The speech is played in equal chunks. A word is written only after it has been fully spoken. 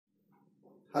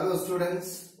Hello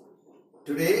students,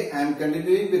 today I am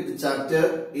continuing with the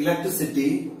chapter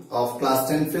Electricity of class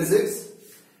 10 Physics,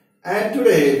 and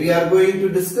today we are going to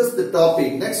discuss the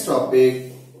next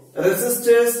topic,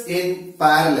 resistors in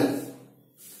parallel.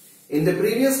 In the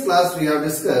previous class we have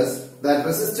discussed that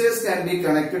resistors can be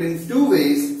connected in two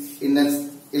ways in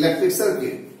an electric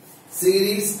circuit,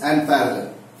 series and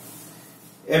parallel.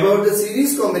 About the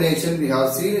series combination we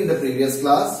have seen in the previous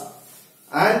class,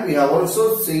 and we have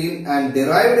also seen and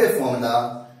derived a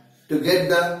formula to get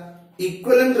the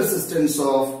equivalent resistance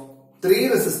of three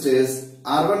resistors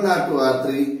R1, R2,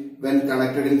 R3 when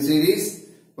connected in series.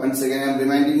 Once again I am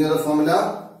reminding you the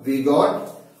formula. We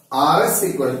got Rs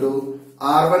equal to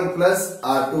R1 plus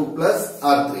R2 plus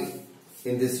R3.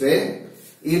 In this way,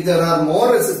 if there are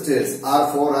more resistors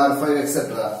R4, R5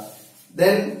 etc.,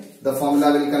 then the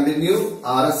formula will continue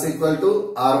Rs equal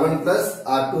to R1 plus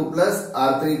R2 plus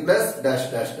R3 plus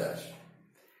dash dash dash.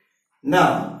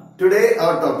 Now, today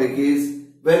our topic is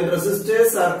when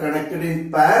resistors are connected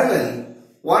in parallel,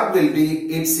 what will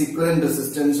be its equivalent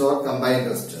resistance or combined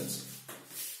resistance?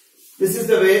 This is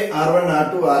the way R1,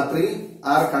 R2, R3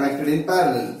 are connected in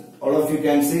parallel. All of you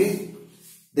can see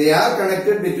they are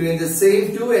connected between the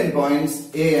same two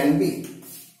endpoints A and B.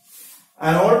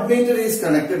 An voltmeter is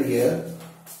connected here,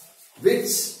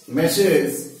 which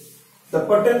measures the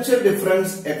potential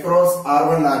difference across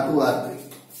R1, R2, R3.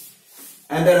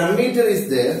 And an ammeter is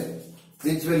there,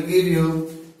 which will give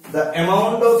you the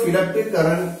amount of electric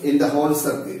current in the whole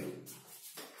circuit.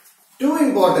 Two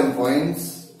important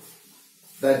points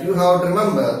that you have to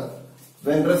remember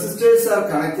when resistors are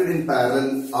connected in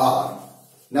parallel are: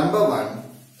 number one,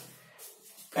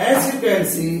 as you can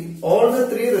see, all the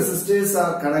three resistors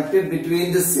are connected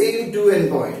between the same two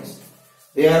endpoints.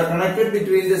 They are connected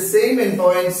between the same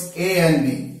endpoints A and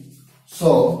B.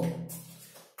 So,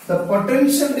 the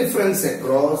potential difference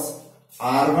across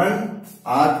R1,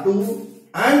 R2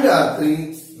 and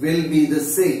R3 will be the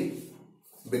same,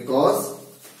 because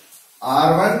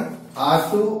R1,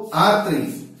 R2,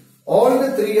 R3, all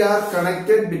the three are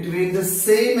connected between the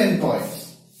same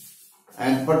endpoints,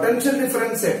 and potential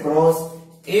difference across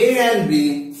A and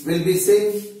B will be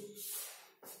same.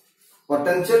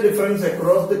 Potential difference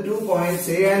across the 2 points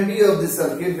A and B of the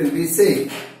circuit will be same.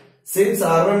 Since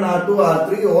R1, R2,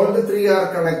 R3, all the three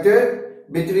are connected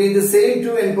between the same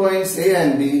two endpoints A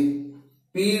and B,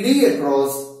 PD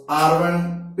across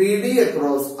R1, PD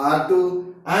across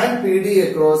R2 and PD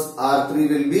across R3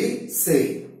 will be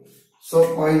same.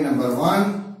 So point number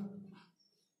one,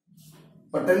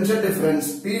 potential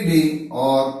difference PD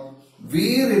or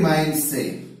V remains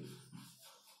same.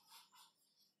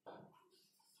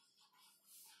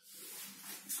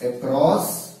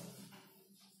 Across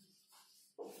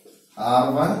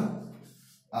R1,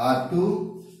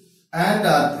 R2 and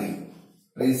R3.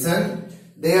 Reason,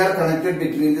 they are connected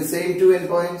between the same two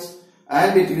endpoints,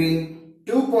 and between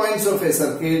 2 points of a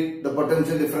circuit the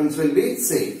potential difference will be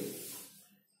same.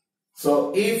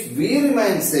 So if V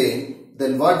remains same,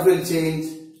 then what will change?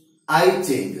 I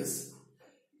changes.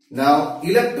 Now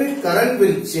electric current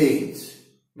will change,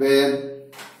 where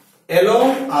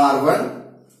along R1,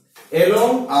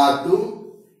 along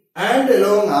R2 and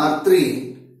along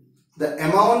R3, the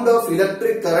amount of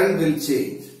electric current will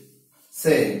change.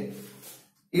 Say,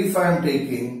 if I am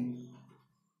taking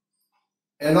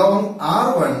along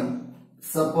R1,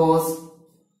 suppose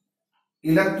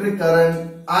electric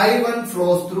current I1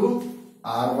 flows through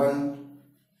R1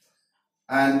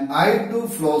 and I2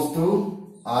 flows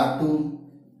through R2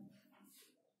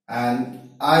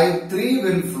 and I3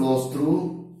 will flows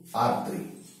through R3.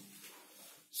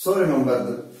 So remember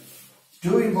the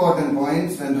two important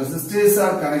points: when resistors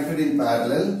are connected in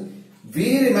parallel,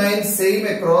 V remains same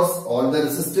across all the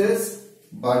resistors,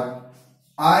 but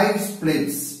I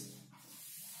splits.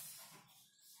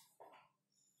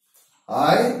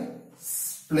 I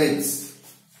splits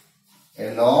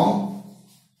along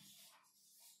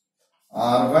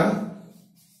R1,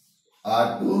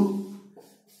 R2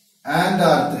 and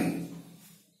R3.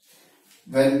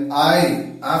 When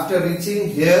after reaching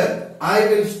here, I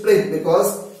will split,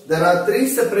 because there are three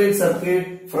separate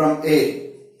circuits from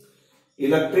A.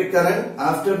 Electric current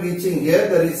after reaching here,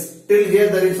 till here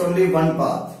there is only one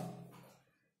path.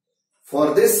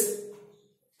 For this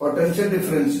potential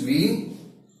difference V,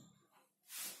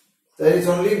 there is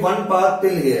only one path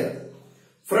till here.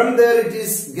 From there it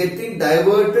is getting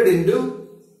diverted into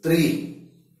 3.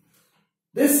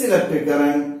 This electric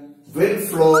current will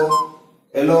flow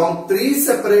along 3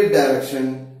 separate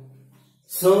directions.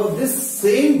 So this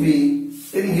same V,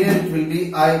 till here it will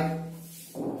be I.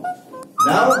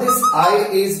 Now this I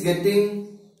is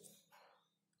getting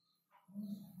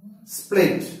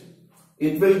split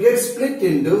it will get split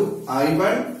into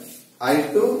I1,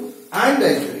 I2 and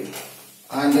I3.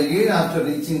 And again after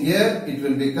reaching here, it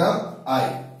will become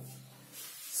I.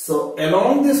 So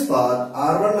along this path,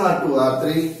 R1, R2,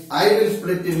 R3, I will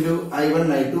split into I1,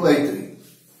 I2, I3.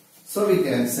 So we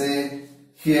can say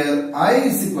here I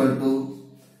is equal to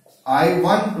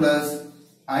I1 plus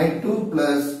I2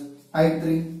 plus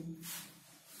I3.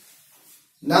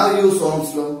 Now use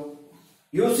Ohm's law.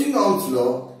 Using Ohm's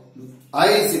law, I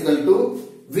is equal to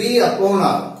V upon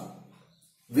R.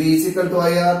 V is equal to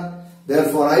IR.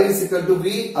 Therefore, I is equal to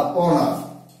V upon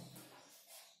R.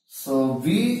 So,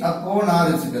 V upon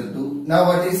R is equal to, now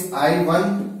what is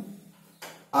I1?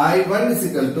 I1 is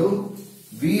equal to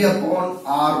V upon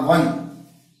R1.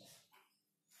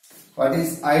 What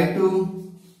is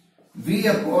I2? V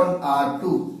upon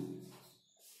R2.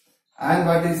 And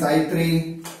what is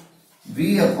I3?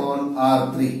 V upon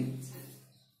R3.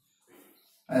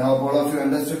 I hope all of you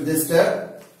understood this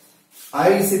step. I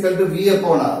is equal to V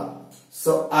upon R.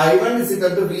 So, I1 is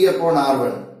equal to V upon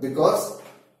R1 because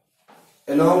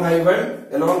along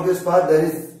I1, along this path there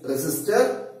is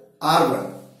resistor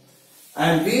R1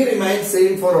 and V remains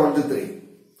same for all the three.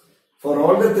 For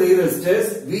all the three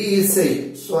resistors, V is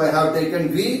same. So, I have taken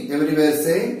V everywhere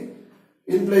same.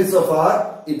 In place of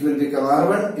R, it will become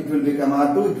R1, it will become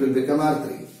R2, it will become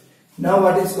R3. Now,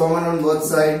 what is common on both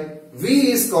sides?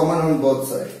 V is common on both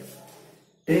sides.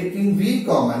 Taking V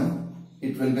common,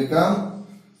 it will become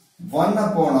 1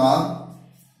 upon R.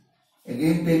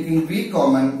 Again taking V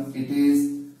common, it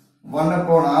is 1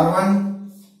 upon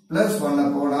R1 plus 1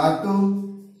 upon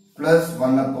R2 plus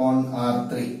 1 upon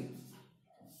R3.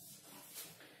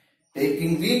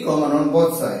 Taking V common on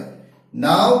both sides.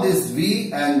 Now this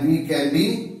V and V can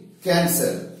be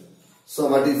cancelled. So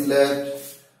what is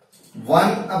left?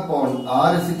 1 upon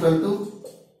R is equal to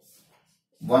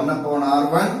 1 upon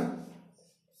R1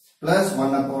 plus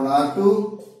 1 upon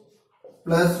R2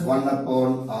 plus 1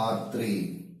 upon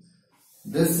R3.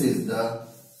 This is the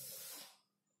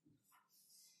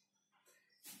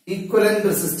equivalent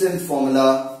resistance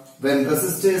formula when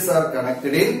resistors are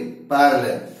connected in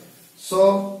parallel.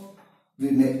 So, we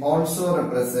may also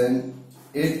represent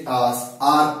it as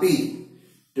Rp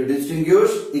to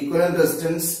distinguish equivalent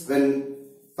resistance when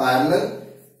parallel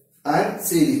and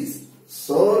series.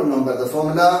 So, remember the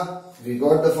formula. We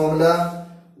got the formula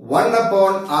 1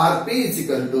 upon Rp is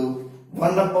equal to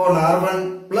 1 upon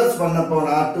R1 plus 1 upon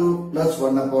R2 plus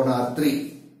 1 upon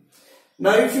R3.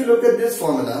 Now if you look at this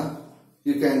formula,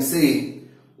 you can see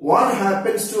what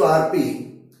happens to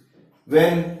Rp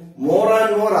when more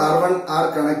and more R1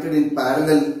 are connected in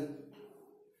parallel.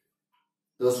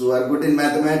 Those who are good in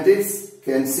mathematics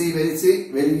can see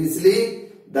very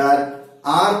easily that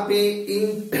Rp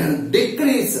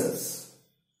decreases.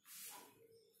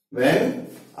 When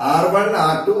R1,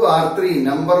 R2, R3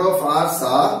 number of R's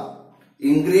are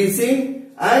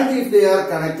increasing and if they are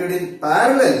connected in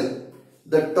parallel,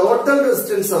 the total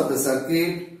resistance of the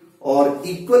circuit or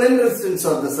equivalent resistance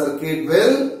of the circuit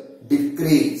will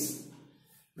decrease.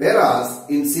 Whereas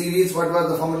in series, what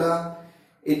was the formula?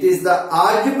 It is the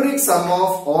algebraic sum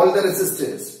of all the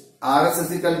resistors. Rs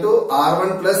is equal to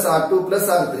R1 plus R2 plus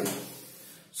R3.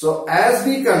 So as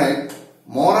we connect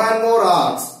more and more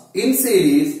R's in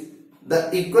series,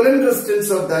 the equivalent resistance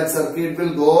of that circuit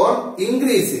will go on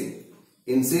increasing.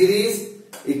 In series,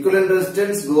 equivalent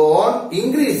resistance go on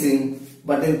increasing,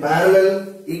 but in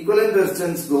parallel, equivalent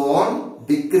resistance go on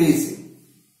decreasing.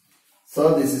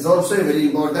 So this is also a very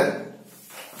important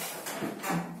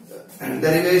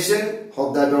derivation.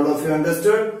 Hope that all of you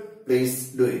understood. Please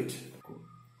do it.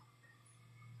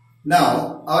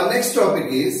 Now, our next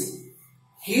topic is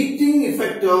heating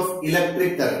effect of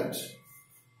electric current.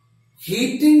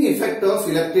 Heating effect of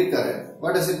electric current.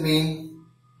 What does it mean?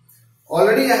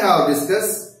 Already I have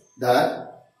discussed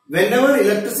that whenever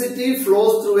electricity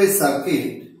flows through a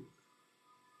circuit,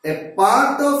 a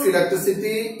part of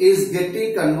electricity is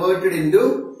getting converted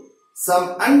into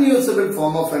some unusable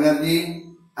form of energy,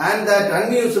 and that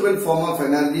unusable form of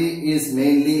energy is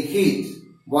mainly heat.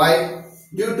 Why?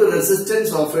 Due to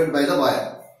resistance offered by the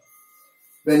wire.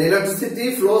 When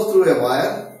electricity flows through a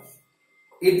wire,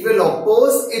 it will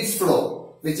oppose its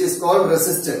flow, which is called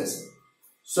resistance.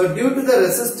 So due to the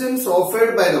resistance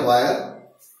offered by the wire,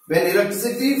 when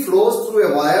electricity flows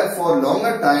through a wire for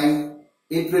longer time,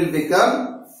 it will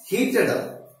become heated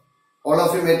up. All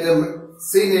of you might have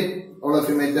seen it, all of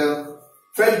you might have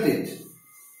felt it.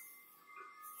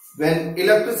 When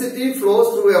electricity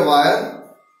flows through a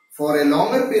wire for a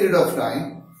longer period of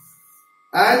time,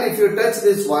 and if you touch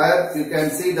this wire, you can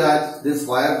see that this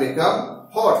wire become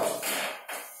hot.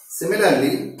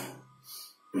 Similarly,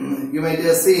 you might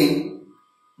have seen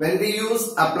when we use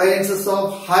appliances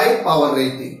of high power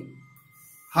rating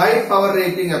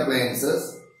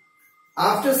appliances,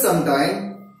 after some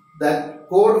time that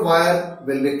cord wire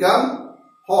will become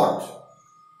hot.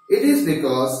 It is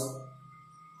because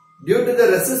due to the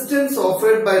resistance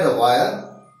offered by the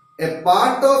wire, a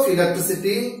part of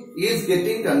electricity is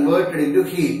getting converted into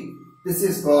heat. This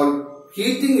is called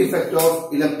heating effect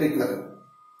of electric current.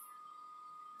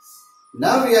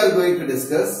 Now we are going to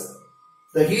discuss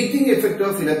the heating effect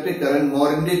of electric current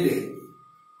more in detail.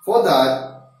 For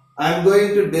that, I am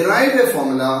going to derive a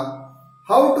formula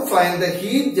how to find the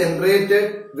heat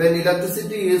generated when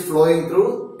electricity is flowing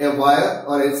through a wire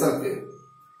or a circuit.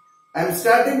 I am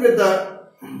starting with the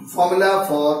formula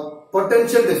for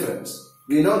potential difference.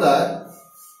 We know that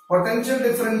potential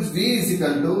difference V is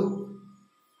equal to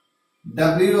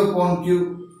W upon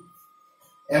Q,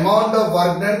 amount of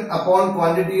work done upon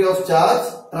quantity of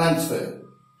charge transferred,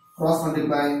 cross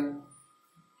multiply.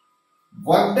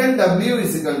 Work done W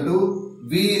is equal to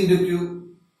V into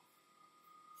Q.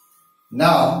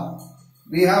 Now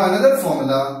we have another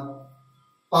formula,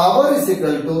 power is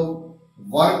equal to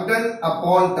work done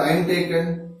upon time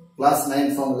taken, class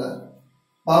 9 formula.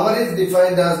 Power is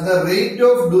defined as the rate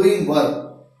of doing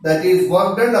work, that is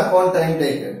work done upon time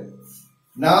taken.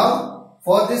 Now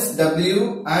for this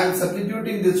W, I am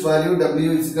substituting this value,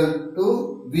 W is equal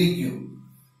to VQ.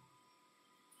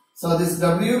 So this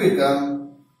W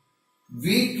become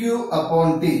VQ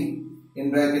upon T.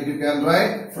 In bracket you can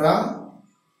write from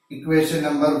equation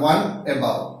number 1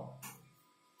 above.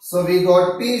 So we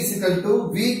got P is equal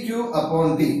to VQ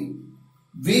upon T.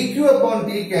 VQ upon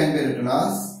T can be written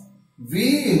as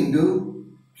V into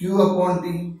Q upon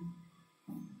T.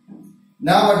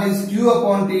 Now what is Q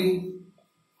upon T?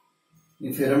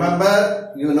 If you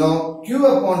remember, you know Q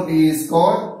upon T is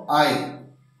called I.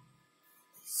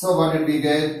 So what did we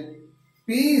get?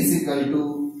 P is equal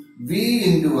to V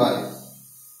into I.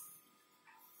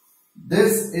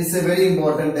 This is a very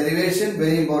important derivation,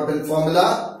 very important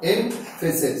formula in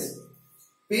physics.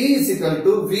 P is equal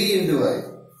to V into I.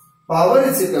 Power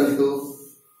is equal to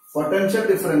potential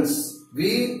difference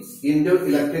V into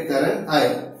electric current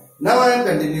I. Now I am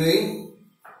continuing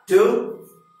to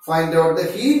find out the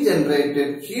heat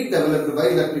generated, heat developed by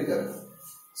electric current.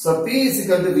 So P is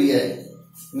equal to VI.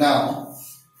 Now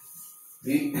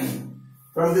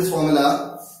from this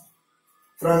formula,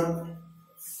 from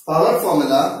power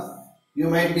formula, you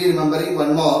might be remembering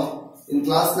one more. In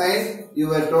class 9, you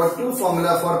were taught two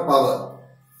formula for power.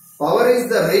 Power is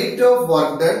the rate of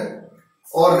work done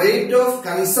or rate of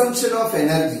consumption of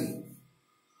energy.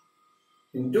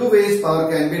 In two ways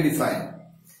power can be defined.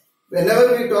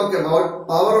 Whenever we talk about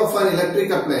power of an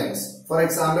electric appliance, for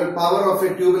example, power of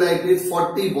a tube light is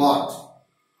 40 watt.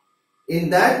 In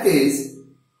that case,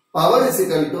 power is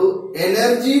equal to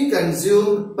energy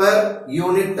consumed per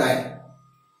unit time.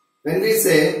 When we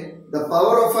say the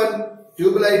power of a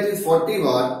tube light is 40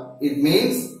 watt, it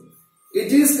means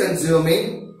it is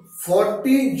consuming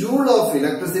 40 joule of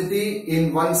electricity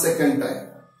in 1 second time.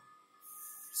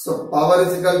 So power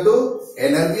is equal to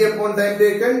energy upon time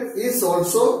taken is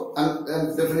also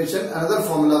a definition, another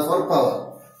formula for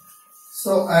power.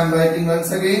 So I am writing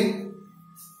once again,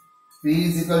 P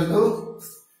is equal to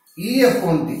E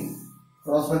upon T.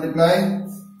 Cross multiply.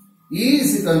 E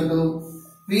is equal to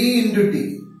P into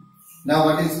T. Now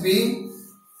what is P?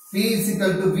 P is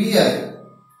equal to VI.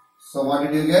 So what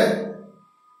did you get?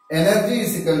 Energy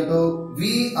is equal to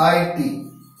VIT.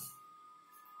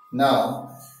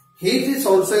 Now heat is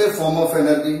also a form of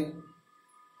energy.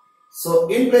 So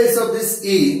in place of this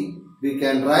E, we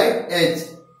can write H.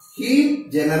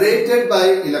 Heat generated by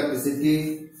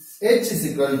electricity, H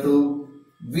is equal to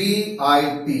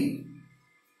VIT.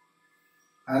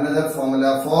 Another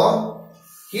formula for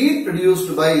heat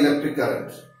produced by electric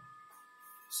current.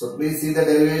 So please see the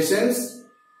derivations.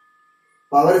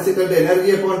 Power is equal to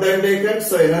energy upon time taken.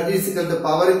 So energy is equal to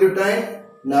power into time.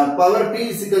 Now power P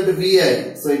is equal to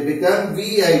VI. So it becomes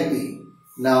VIT.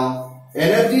 Now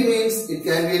energy means it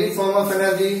can be any form of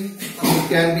energy. It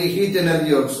can be heat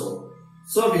energy also.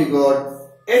 So we got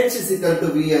H is equal to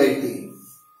VIT.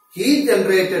 Heat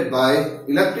generated by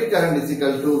electric current is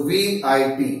equal to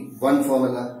VIT. One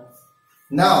formula.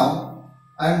 Now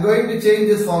I am going to change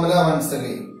this formula once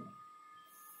again.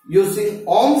 Using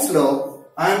Ohm's law,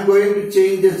 I am going to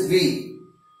change this V.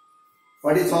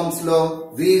 What is Ohm's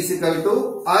law? V is equal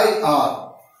to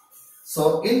IR.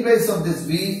 So in place of this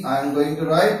V, I am going to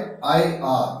write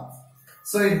IR.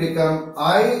 So it becomes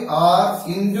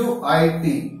IR into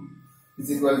IT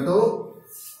is equal to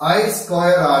I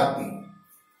square RT.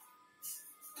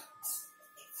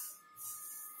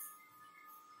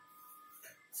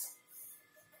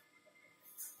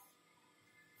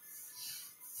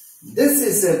 This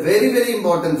is a very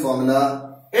important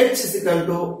formula. H is equal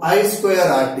to I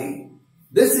square RT.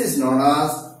 This is known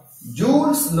as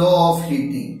Joule's law of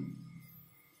heating.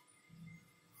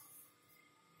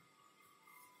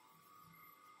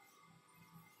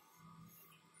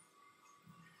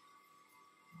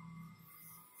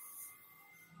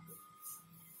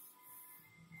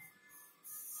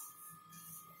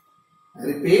 I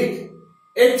repeat,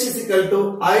 H is equal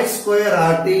to I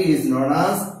square RT is known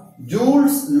as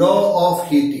Joule's law of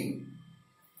heating.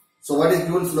 So what is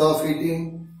Joule's law of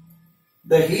heating?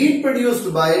 The heat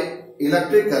produced by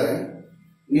electric current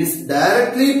is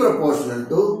directly proportional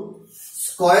to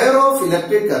square of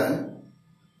electric current,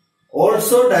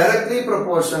 also directly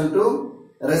proportional to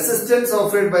resistance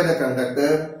offered by the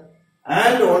conductor,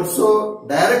 and also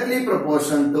directly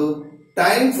proportional to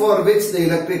time for which the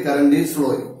electric current is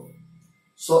flowing.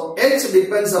 So H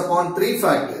depends upon three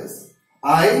factors: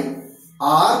 I,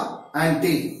 R and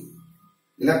T.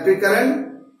 Electric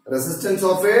current, resistance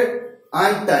offered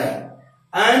and time.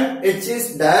 And H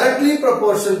is directly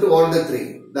proportional to all the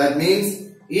three. That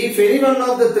means if any one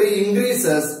of the three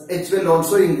increases, H will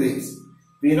also increase.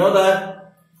 We know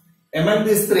that among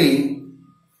these three,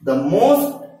 the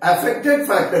most affected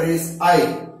factor is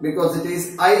I, because it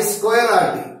is I square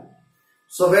RT.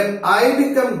 So when I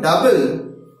become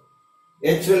double,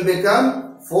 H will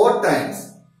become 4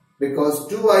 times, because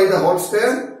 2I the whole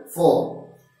square,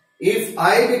 4. If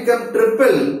I become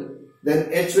triple, then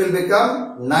H will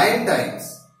become 9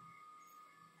 times.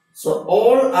 So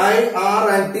all I, R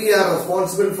and T are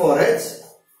responsible for H,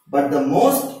 but the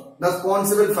most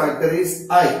responsible factor is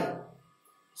I.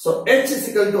 So H is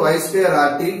equal to I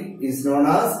square RT is known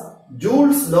as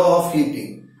Joule's law of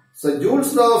heating. So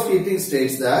Joule's law of heating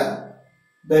states that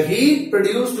the heat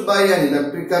produced by an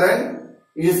electric current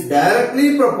is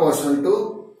directly proportional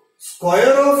to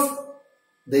square of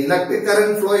the electric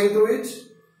current flowing through it.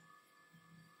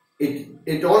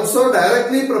 It also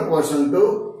directly proportional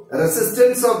to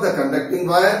resistance of the conducting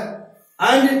wire,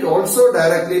 and it also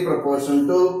directly proportional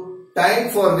to time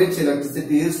for which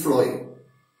electricity is flowing.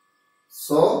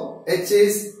 So H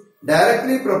is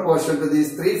directly proportional to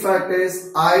these three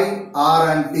factors I, R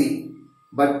and T.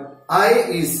 But I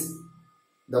is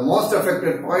the most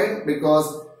affected point,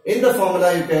 because in the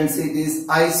formula you can see it is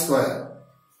I square.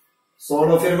 So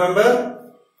all of you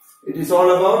remember, it is all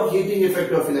about heating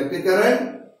effect of electric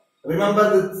current. Remember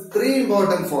the three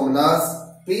important formulas: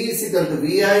 P is equal to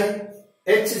VI,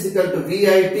 H is equal to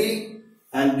VIT,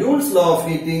 and Joule's law of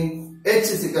heating, H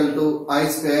is equal to I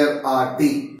square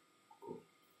RT.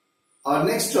 Our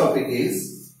next topic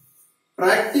is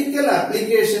practical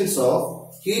applications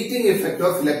of heating effect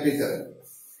of electric current.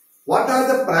 What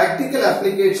are the practical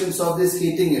applications of this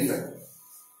heating effect?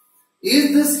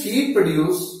 Is this heat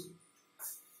produced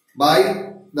by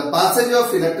the passage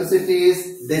of electricity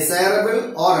is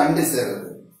desirable or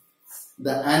undesirable?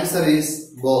 The answer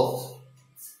is both.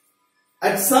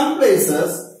 At some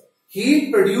places,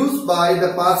 heat produced by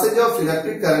the passage of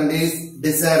electric current is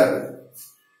desirable,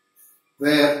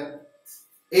 where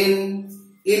in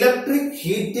electric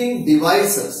heating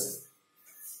devices,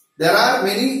 there are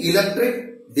many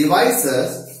electric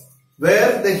devices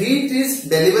where the heat is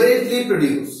deliberately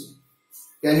produced.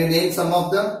 Can you name some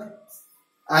of them?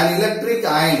 An electric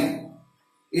iron.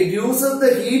 It uses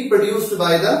the heat produced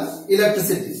by the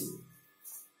electricity.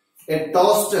 A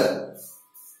toaster,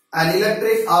 an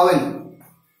electric oven,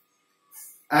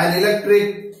 an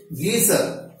electric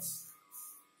geyser,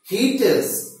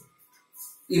 heaters,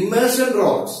 immersion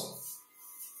rods.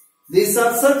 These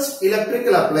are such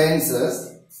electrical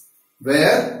appliances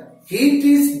where heat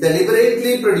is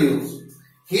deliberately produced.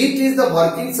 Heat is the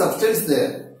working substance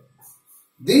there.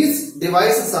 These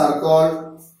devices are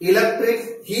called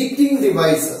electric heating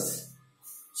devices.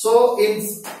 So in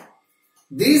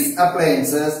these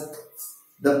appliances,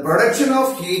 the production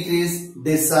of heat is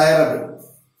desirable.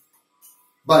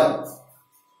 But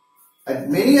at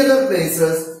many other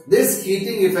places, this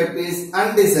heating effect is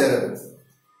undesirable.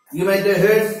 You might have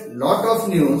heard lot of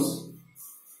news.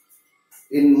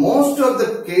 In most of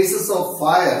the cases of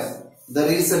fire, the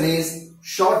reason is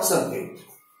short circuit.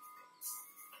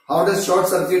 How does short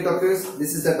circuit occur?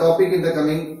 This is a topic in the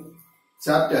coming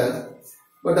chapter,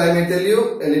 but I may tell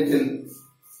you a little.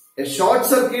 A short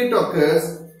circuit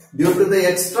occurs due to the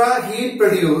extra heat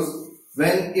produced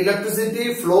when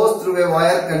electricity flows through a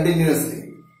wire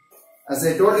continuously. As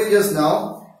I told you just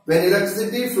now, when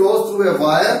electricity flows through a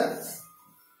wire,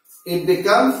 it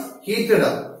becomes heated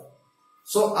up.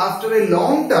 So after a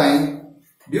long time,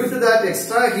 due to that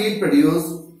extra heat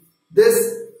produced,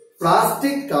 this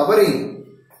plastic covering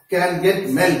can get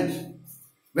melt.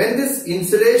 When this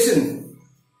insulation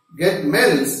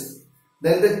melts,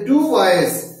 Then the two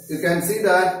wires, you can see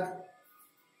that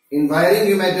in wiring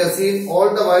you might have seen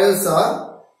all the wires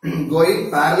are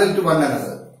going parallel to one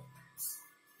another.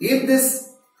 If this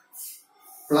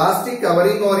plastic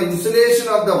covering or insulation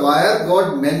of the wire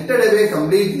got melted away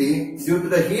completely due to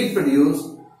the heat produced,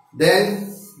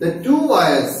 then the two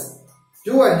wires,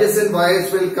 two adjacent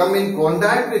wires will come in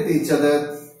contact with each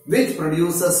other, which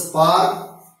produces a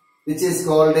spark, which is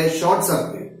called a short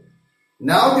circuit.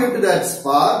 Now due to that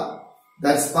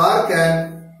spark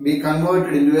can be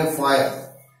converted into a fire.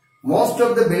 Most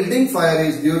of the building fire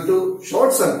is due to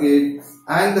short circuit,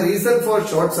 and the reason for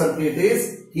short circuit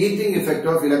is heating effect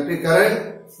of electric current.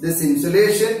 This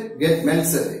insulation gets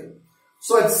melts away.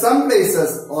 So at some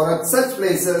places or at such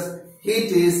places,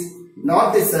 heat is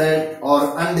not desired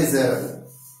or undesirable.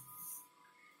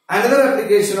 Another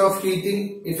application of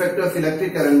heating effect of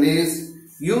electric current is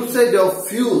usage of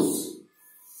fuse.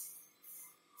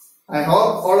 I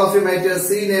hope all of you might have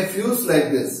seen a fuse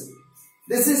like this.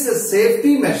 This is a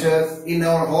safety measure in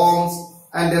our homes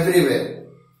and everywhere.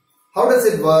 How does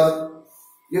it work?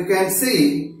 You can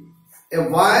see a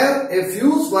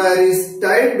fuse wire is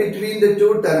tied between the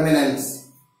two terminals.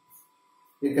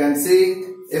 You can see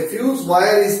a fuse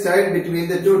wire is tied between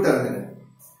the two terminals.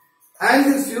 And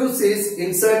this fuse is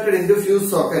inserted into fuse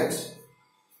socket.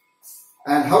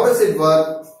 And how does it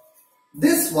work?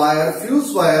 This wire,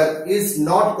 fuse wire, is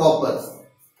not copper.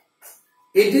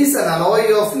 It is an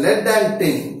alloy of lead and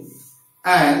tin,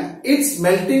 and its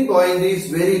melting point is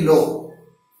very low,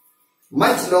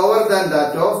 much lower than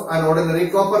that of an ordinary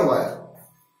copper wire.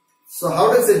 So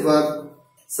how does it work?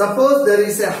 Suppose there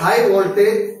is a high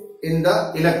voltage in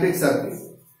the electric circuit.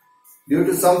 Due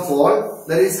to some fault,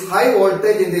 there is high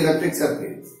voltage in the electric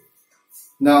circuit.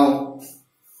 Now,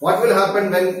 what will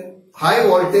happen when high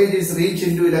voltage is reached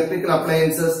into electrical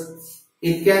appliances?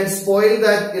 It can spoil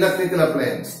that electrical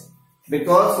appliance,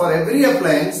 because for every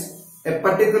appliance, a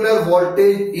particular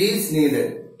voltage is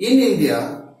needed. In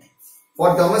India,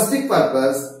 for domestic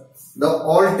purpose, the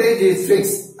voltage is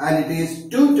fixed and it is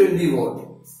 220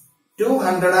 volt,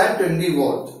 220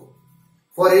 volt.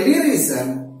 For any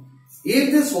reason,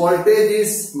 if this voltage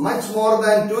is much more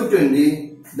than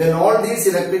 220, then all these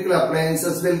electrical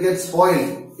appliances will get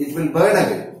spoiled. It will burn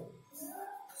away.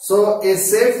 So a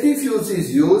safety fuse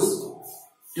is used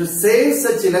to save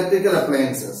such electrical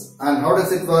appliances. And how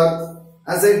does it work?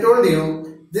 As I told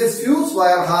you, this fuse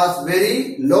wire has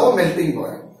very low melting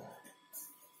point.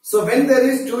 So when there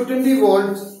is 220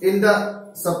 volts in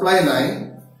the supply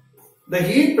line, the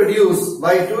heat produced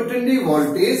by 220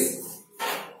 volt is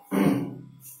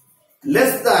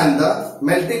less than the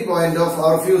melting point of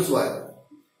our fuse wire.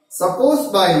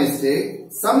 Suppose by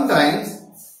mistake, sometimes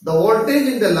the voltage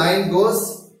in the line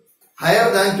goes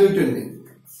higher than 220.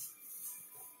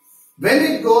 When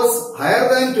it goes higher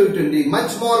than 220,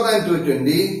 much more than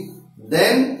 220,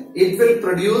 then it will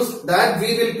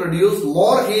produce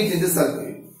more heat in the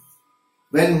circuit.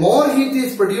 When more heat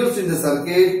is produced in the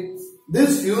circuit,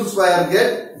 this fuse wire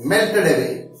gets melted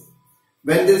away.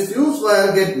 When this fuse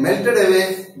wire gets melted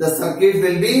away, the circuit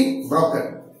will be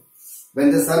broken.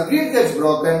 When the circuit gets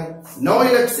broken, no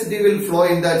electricity will flow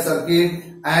in that circuit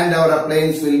and our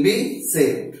appliance will be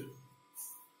saved.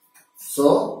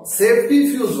 So, safety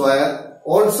fuse wire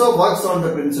also works on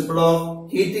the principle of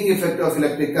heating effect of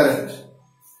electric current,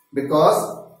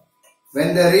 because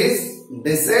when there is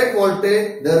desired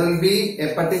voltage, there will be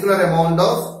a particular amount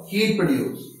of heat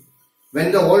produced.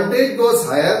 When the voltage goes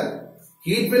higher,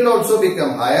 heat will also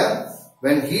become higher.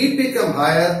 When heat becomes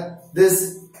higher,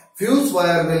 this fuse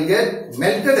wire will get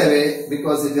melted away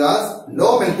because it has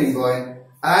low melting point,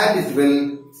 and it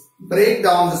will break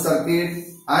down the circuit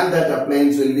and that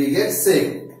appliance will be get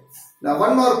saved. Now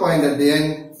one more point at the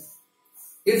end.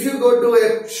 If you go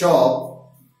to a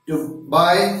shop to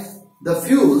buy the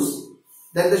fuse,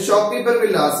 then the shopkeeper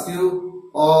will ask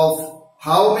you of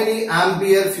how many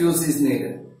ampere fuse is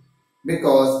needed,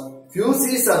 because fuse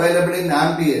is available in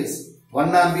amperes: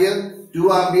 1 ampere,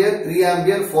 2 ampere, 3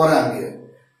 ampere, 4 ampere.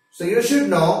 So you should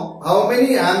know how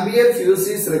many ampere fuse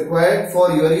is required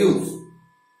for your use.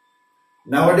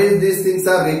 Nowadays these things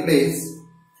are replaced.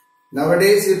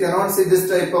 Nowadays you cannot see this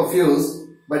type of fuse,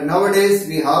 but nowadays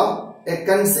we have a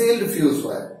concealed fuse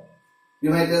wire. You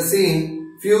might have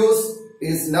seen fuse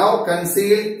is now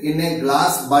concealed in a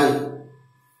glass bulb.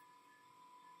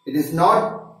 It is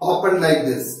not open like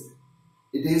this.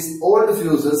 It is old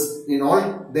fuses. In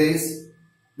old days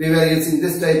we were using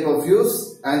this type of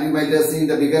fuse, and you might have seen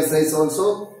the bigger size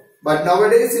also. But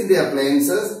nowadays in the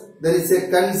appliances there is a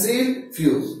concealed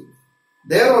fuse.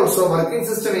 There also working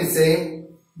system is same.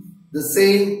 The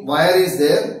same wire is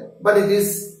there, but it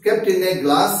is kept in a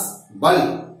glass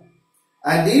bulb.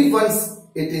 and if once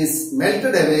it is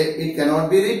melted away, it cannot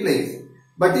be replaced,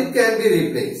 but it can be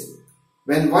replaced.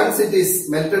 When once it is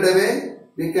melted away,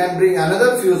 we can bring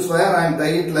another fuse wire and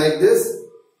tie it like this.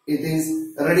 It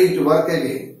is ready to work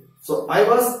again. So I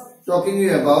was talking to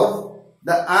you about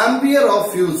the ampere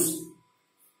of fuse.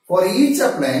 For each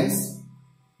appliance,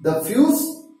 the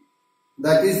fuse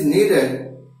that is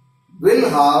needed will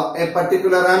have a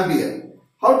particular ampere.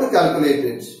 How to calculate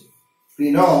it?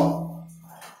 We know,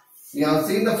 we have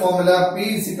seen the formula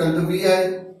P is equal to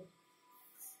VI.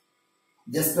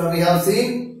 Just now we have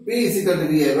seen P is equal to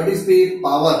VI. What is P?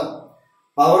 Power.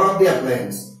 Power of the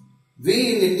appliance.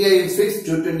 V in India is fixed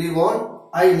 220 volt.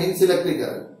 I means electric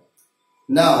current.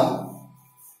 Now,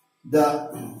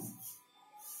 the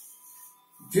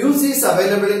fuse is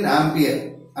available in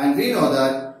ampere, and we know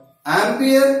that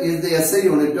ampere is the SI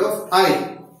unit of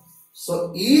I.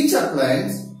 So each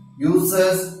appliance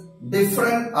uses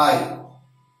different I.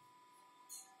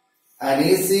 An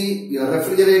AC, your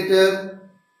refrigerator,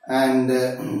 and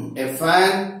a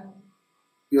fan,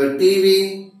 your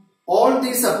TV, all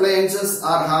these appliances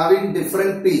are having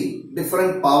different P,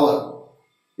 different power.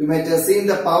 You might have seen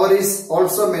the power is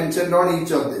also mentioned on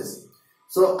each of this.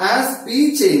 So as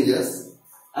P changes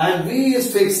and V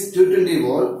is fixed 220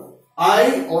 volt,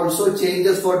 I also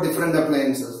changes for different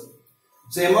appliances.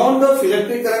 The amount of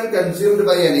electric current consumed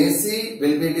by an AC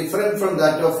will be different from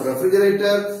that of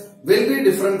refrigerator, will be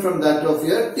different from that of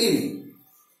your TV.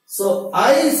 So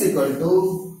I is equal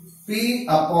to P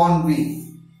upon V.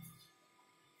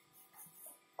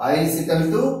 I is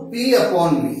equal to P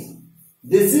upon V.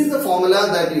 This is the formula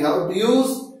that you have to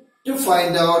use to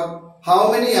find out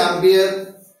how many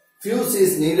ampere fuse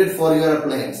is needed for your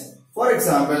appliance. For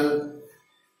example,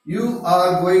 you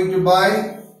are going to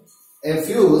buy a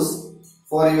fuse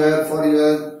for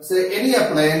your say any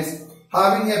appliance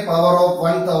having a power of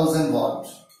 1000 watt.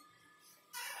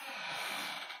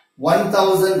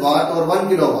 1000 watt or 1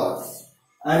 kilowatt.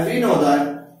 And we know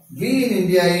that V in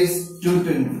India is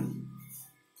 220.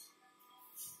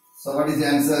 So what is the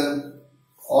answer?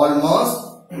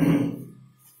 Almost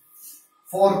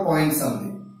 4 point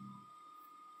something.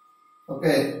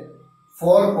 Okay,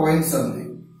 4 point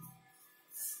something.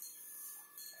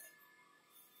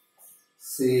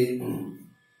 See,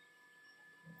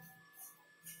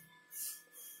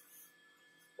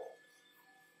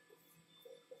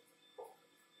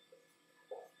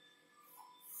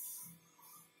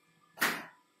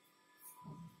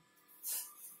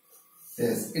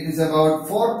 yes, it is about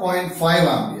 4.5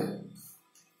 ampere.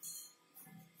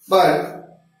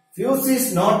 But fuse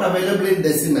is not available in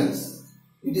decimals.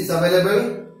 It is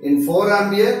available in 4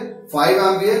 ampere, 5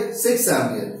 ampere, 6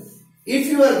 ampere. If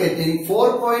you are getting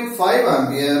 4.5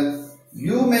 ampere,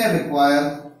 you may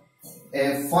require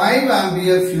a 5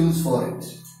 ampere fuse for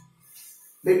it.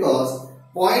 Because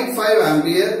 0.5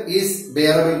 ampere is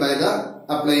bearable by the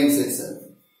appliance itself.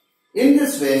 In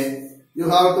this way, you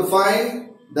have to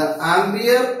find the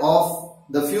ampere of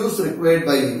the fuse required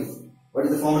by you. What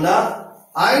is the formula?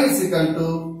 I is equal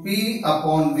to P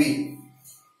upon V.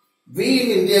 V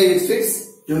in India is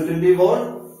fixed 220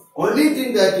 volt. Only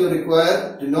thing that you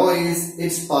require to know is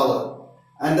its power.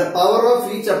 And the power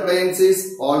of each appliance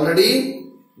is already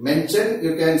mentioned.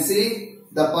 You can see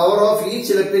the power of each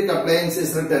electric appliance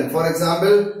is written. For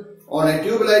example, on a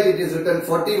tube light it is written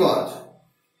 40 watt.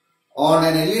 On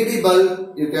an LED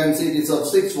bulb, you can see it is of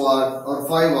 6 watt or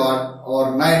 5 watt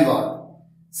or 9 watt.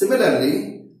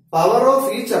 Similarly, power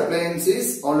of each appliance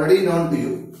is already known to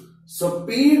you. So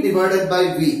P divided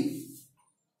by V,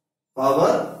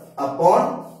 power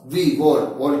upon V,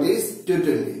 volt is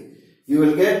 220. You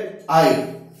will get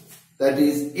I, that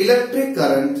is electric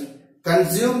current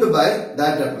consumed by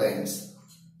that appliance.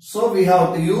 So we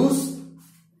have to use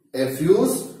a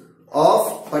fuse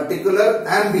of particular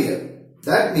ampere.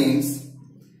 That means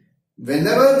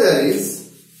whenever there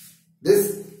is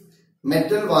this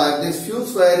metal wire, this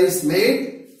fuse wire is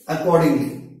made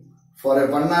accordingly. For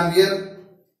a 1 ampere,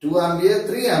 2 ampere,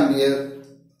 3 ampere,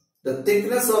 the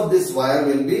thickness of this wire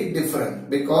will be different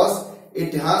because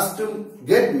it has to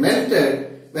get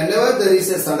melted whenever there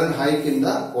is a sudden hike in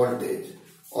the voltage,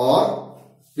 or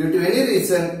due to any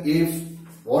reason if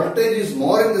voltage is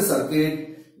more in the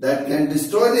circuit that can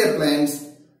destroy the appliance.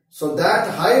 So that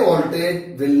high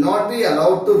voltage will not be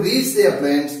allowed to reach the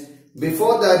appliance.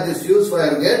 Before that, this fuse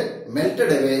wire get melted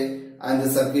away and the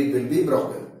circuit will be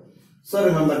broken. So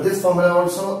remember this formula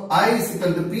also, I is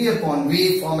equal to P upon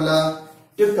V formula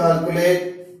to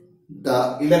calculate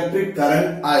the electric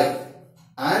current I.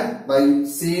 And by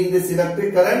seeing this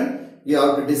electric current, you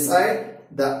have to decide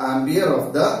the ampere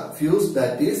of the fuse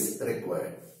that is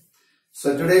required.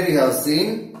 So today we have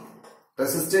seen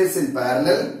resistors in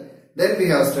parallel. Then we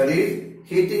have studied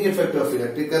heating effect of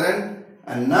electric current,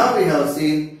 and now we have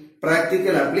seen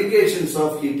practical applications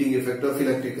of heating effect of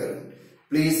electric current.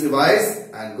 Please revise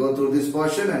and go through this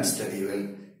portion and study well.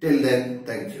 Till then,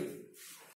 thank you.